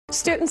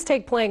Students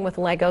take playing with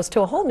Legos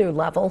to a whole new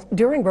level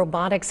during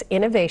robotics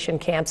innovation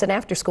camps and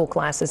after-school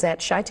classes at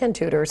Chi-10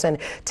 Tutors and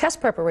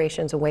test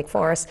preparations in Wake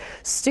Forest.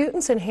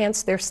 Students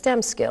enhance their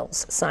STEM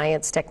skills,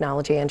 science,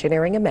 technology,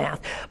 engineering, and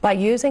math, by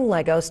using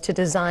Legos to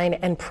design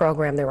and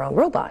program their own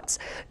robots.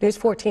 News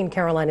 14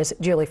 Carolina's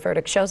Julie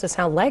Furtick shows us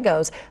how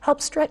Legos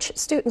help stretch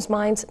students'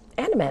 minds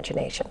and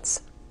imaginations.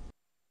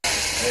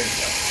 There you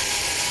go.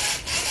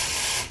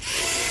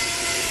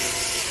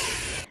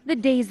 The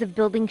days of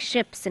building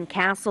ships and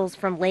castles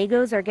from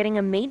Legos are getting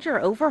a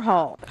major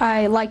overhaul.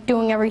 I like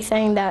doing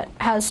everything that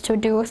has to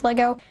do with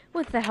Lego.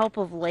 With the help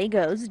of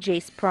Legos,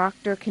 Jase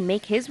Proctor can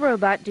make his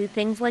robot do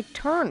things like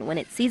turn when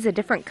it sees a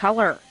different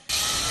color.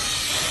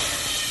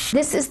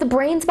 This is the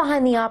brains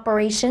behind the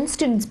operation.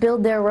 Students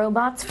build their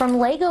robots from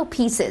Lego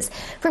pieces.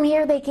 From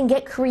here, they can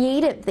get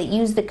creative. They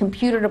use the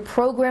computer to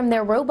program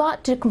their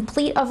robot to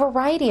complete a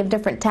variety of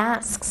different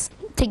tasks.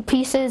 Take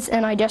pieces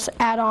and I just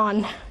add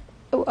on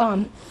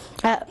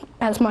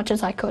as much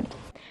as I could.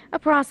 A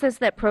process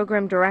that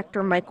program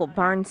director Michael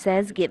Barnes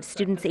says gives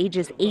students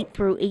ages 8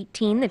 through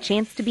 18 the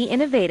chance to be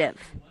innovative.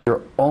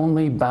 You're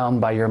only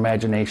bound by your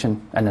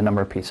imagination and the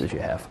number of pieces you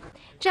have.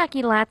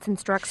 Jackie Latz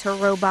instructs her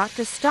robot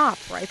to stop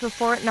right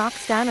before it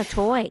knocks down a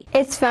toy.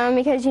 It's fun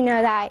because you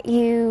know that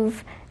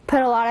you've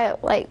put a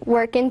lot of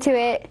work into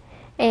it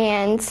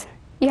and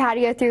you had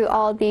to go through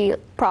all the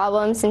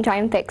problems and try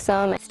and fix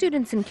them.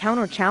 Students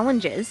encounter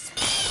challenges,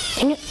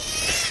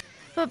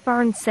 but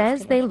Barnes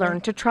says they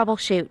learn to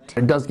troubleshoot.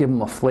 It does give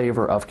them a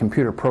flavor of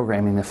computer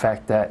programming, the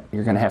fact that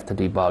you're going to have to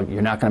debug.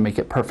 You're not going to make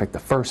it perfect the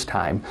first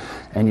time,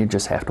 and you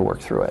just have to work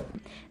through it.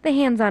 The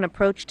hands-on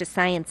approach to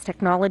science,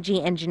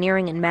 technology,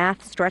 engineering, and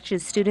math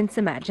stretches students'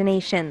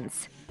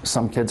 imaginations.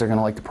 Some kids are going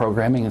to like the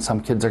programming and some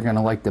kids are going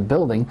to like the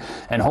building,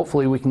 and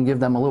hopefully we can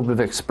give them a little bit of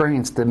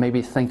experience to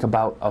maybe think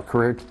about a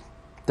career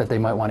that they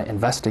might want to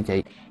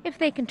investigate. If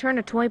they can turn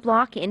a toy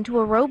block into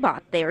a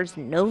robot, there's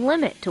no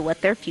limit to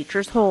what their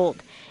futures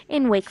hold.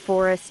 In Wake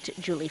Forest,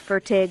 Julie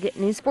Furtick,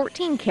 News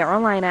 14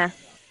 Carolina.